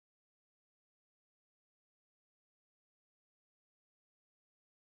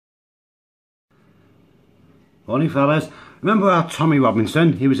Morning fellas. Remember our Tommy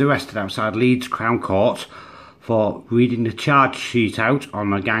Robinson? He was arrested outside Leeds Crown Court for reading the charge sheet out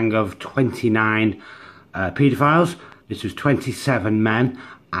on a gang of 29 paedophiles. This was 27 men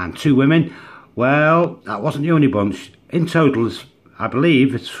and 2 women. Well, that wasn't the only bunch. In total, I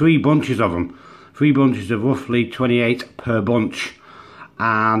believe it's 3 bunches of them. 3 bunches of roughly 28 per bunch.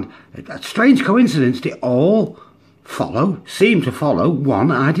 And a strange coincidence, they all seem to follow one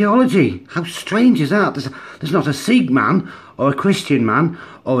ideology. How strange is that? There's not a Sikh man or a Christian man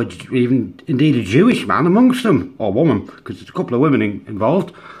or even indeed a Jewish man amongst them, or woman, because there's a couple of women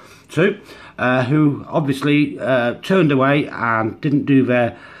involved too, who obviously turned away and didn't do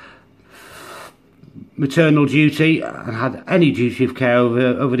their maternal duty and had any duty of care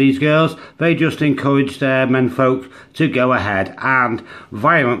over these girls. They just encouraged their menfolk to go ahead and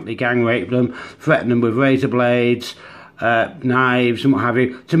violently gang rape them, threaten them with razor blades, knives and what have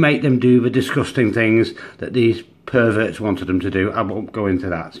you, to make them do the disgusting things that these perverts wanted them to do. I won't go into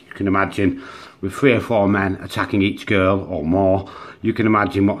that. You can imagine, with 3 or 4 men attacking each girl or more, you can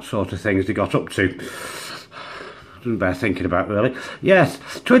imagine what sort of things they got up to. Doesn't bear thinking about, really. Yes,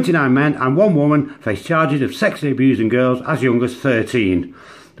 29 men and 1 woman faced charges of sexually abusing girls as young as 13.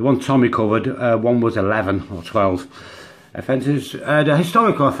 The one Tommy covered, one was 11 or 12. Offences, the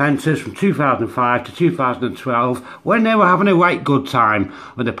historical offences from 2005 to 2012, when they were having a right good time,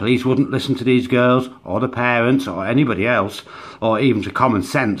 when the police wouldn't listen to these girls or the parents or anybody else, or even to common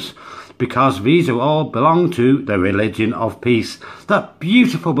sense, because these all belong to the religion of peace. That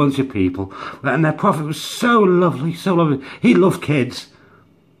beautiful bunch of people, and their prophet was so lovely, so lovely. He loved kids,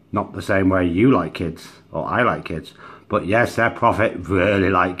 not the same way you like kids or I like kids, but yes, their prophet really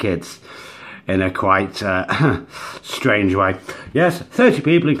liked kids in a quite strange way. Yes, 30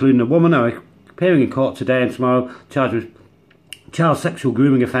 people, including a woman, are appearing in court today and tomorrow, charged with child sexual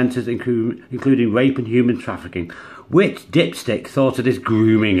grooming offences, including rape and human trafficking. Which dipstick thought of this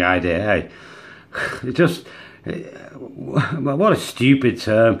grooming idea, hey? It just, what a stupid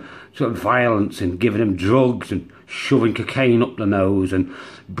term. Sort of violence and giving them drugs and shoving cocaine up the nose and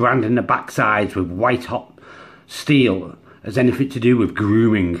branding the backsides with white hot steel as anything to do with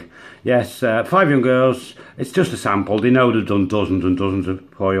grooming. Yes, 5 young girls, it's just a sample. They know they've done dozens and dozens of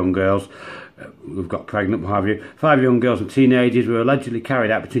poor young girls who've got pregnant, what have you. 5 young girls and teenagers were allegedly carried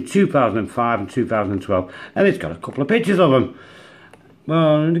out between 2005 and 2012. And it's got a couple of pictures of them.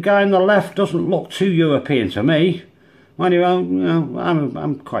 Well, the guy on the left doesn't look too European to me. Mind you,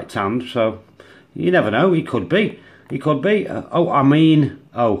 I'm quite tanned, so you never know. He could be. He could be. I mean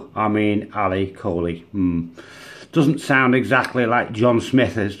Ali Coley. Doesn't sound exactly like John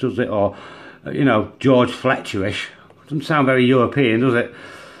Smith is, does it? Or, you know, George Fletcherish. Doesn't sound very European, does it?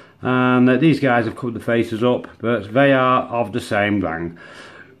 And these guys have covered the faces up, but they are of the same gang.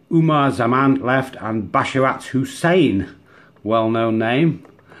 Umar Zaman left, and Basharat Hussein, well-known name.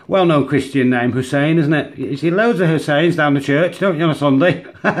 Well-known Christian name, Hussein, isn't it? You see loads of Husseins down the church, don't you, on a Sunday?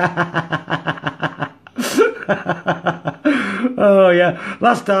 Oh yeah,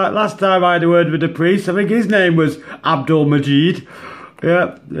 last time I had a word with the priest, I think his name was Abdul Majid.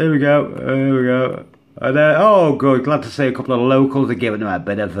 Yeah, there we go. And oh good, glad to see a couple of locals are giving him a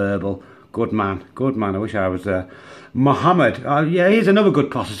bit of verbal. Good man, I wish I was there. Muhammad, yeah, he's another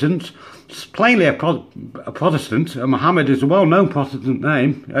good Protestant. It's plainly a Protestant. Muhammad is a well-known Protestant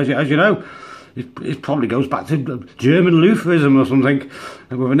name, as you know. It probably goes back to German Lutheranism or something,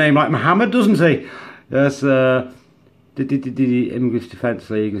 with a name like Muhammad, doesn't he? Yes, the Immigrants Defence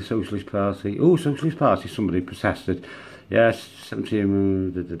League, the Socialist Party. Oh, Socialist Party, somebody protested. Yes,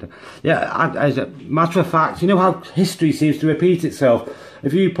 17. Yeah, as a matter of fact, you know how history seems to repeat itself.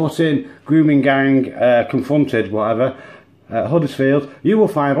 If you put in grooming gang confronted, whatever, Huddersfield, you will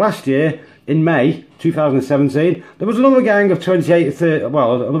find last year, in May 2017, there was another gang of 28, 30,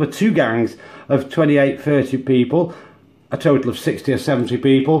 well, another 2 gangs of 28, 30 people, a total of 60 or 70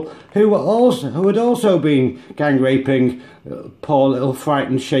 people, who had also been gang raping poor little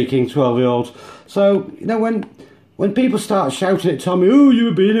frightened, shaking 12-year-olds. So, you know, when people start shouting at Tommy, oh, you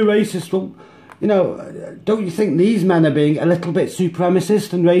were being a racist, well, you know, don't you think these men are being a little bit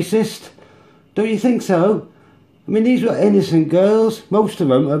supremacist and racist? Don't you think so? I mean, these were innocent girls, most of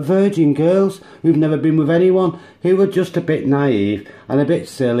them are virgin girls who've never been with anyone, who were just a bit naive and a bit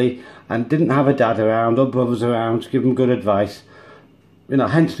silly and didn't have a dad around or brothers around to give them good advice. You know,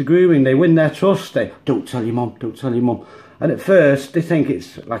 hence the grooming. They win their trust. They, don't tell your mum, don't tell your mum. And at first, they think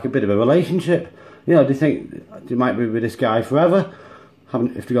it's like a bit of a relationship. You know, they think they might be with this guy forever,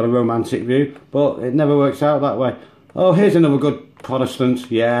 if they've got a romantic view, but it never works out that way. Oh, here's another good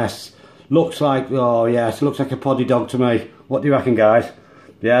Protestant, yes. Looks like, oh yes, looks like a poddy dog to me. What do you reckon, guys?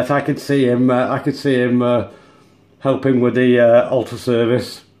 Yes, I could see him, helping with the altar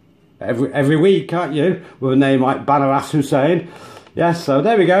service every week, can't you? With a name like Banaras Hussein. Yes, so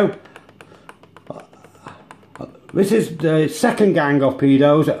there we go. This is the second gang of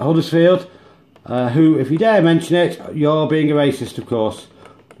pedos at Huddersfield, who, if you dare mention it, you're being a racist, of course.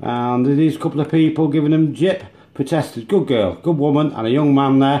 And these couple of people giving them jip, protested. Good girl, good woman, and a young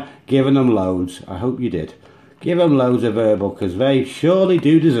man there giving them loads. I hope you did. Give them loads of verbal, because they surely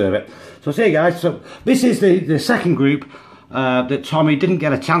do deserve it. So see you guys, so this is the second group that Tommy didn't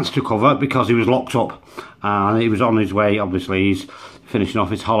get a chance to cover because he was locked up. And he was on his way, obviously, he's finishing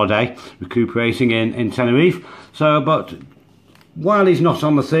off his holiday, recuperating in Tenerife. So, but while he's not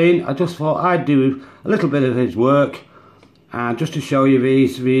on the scene, I just thought I'd do a little bit of his work, and just to show you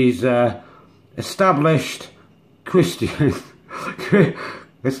these established Christian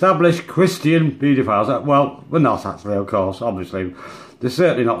established Christian paedophiles. Well, we're not actually, of course, obviously. They're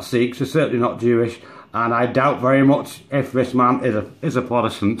certainly not Sikhs, they're certainly not Jewish, and I doubt very much if this man is a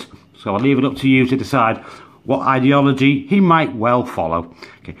Protestant. So I'll leave it up to you to decide what ideology he might well follow.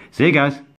 Okay, see you guys.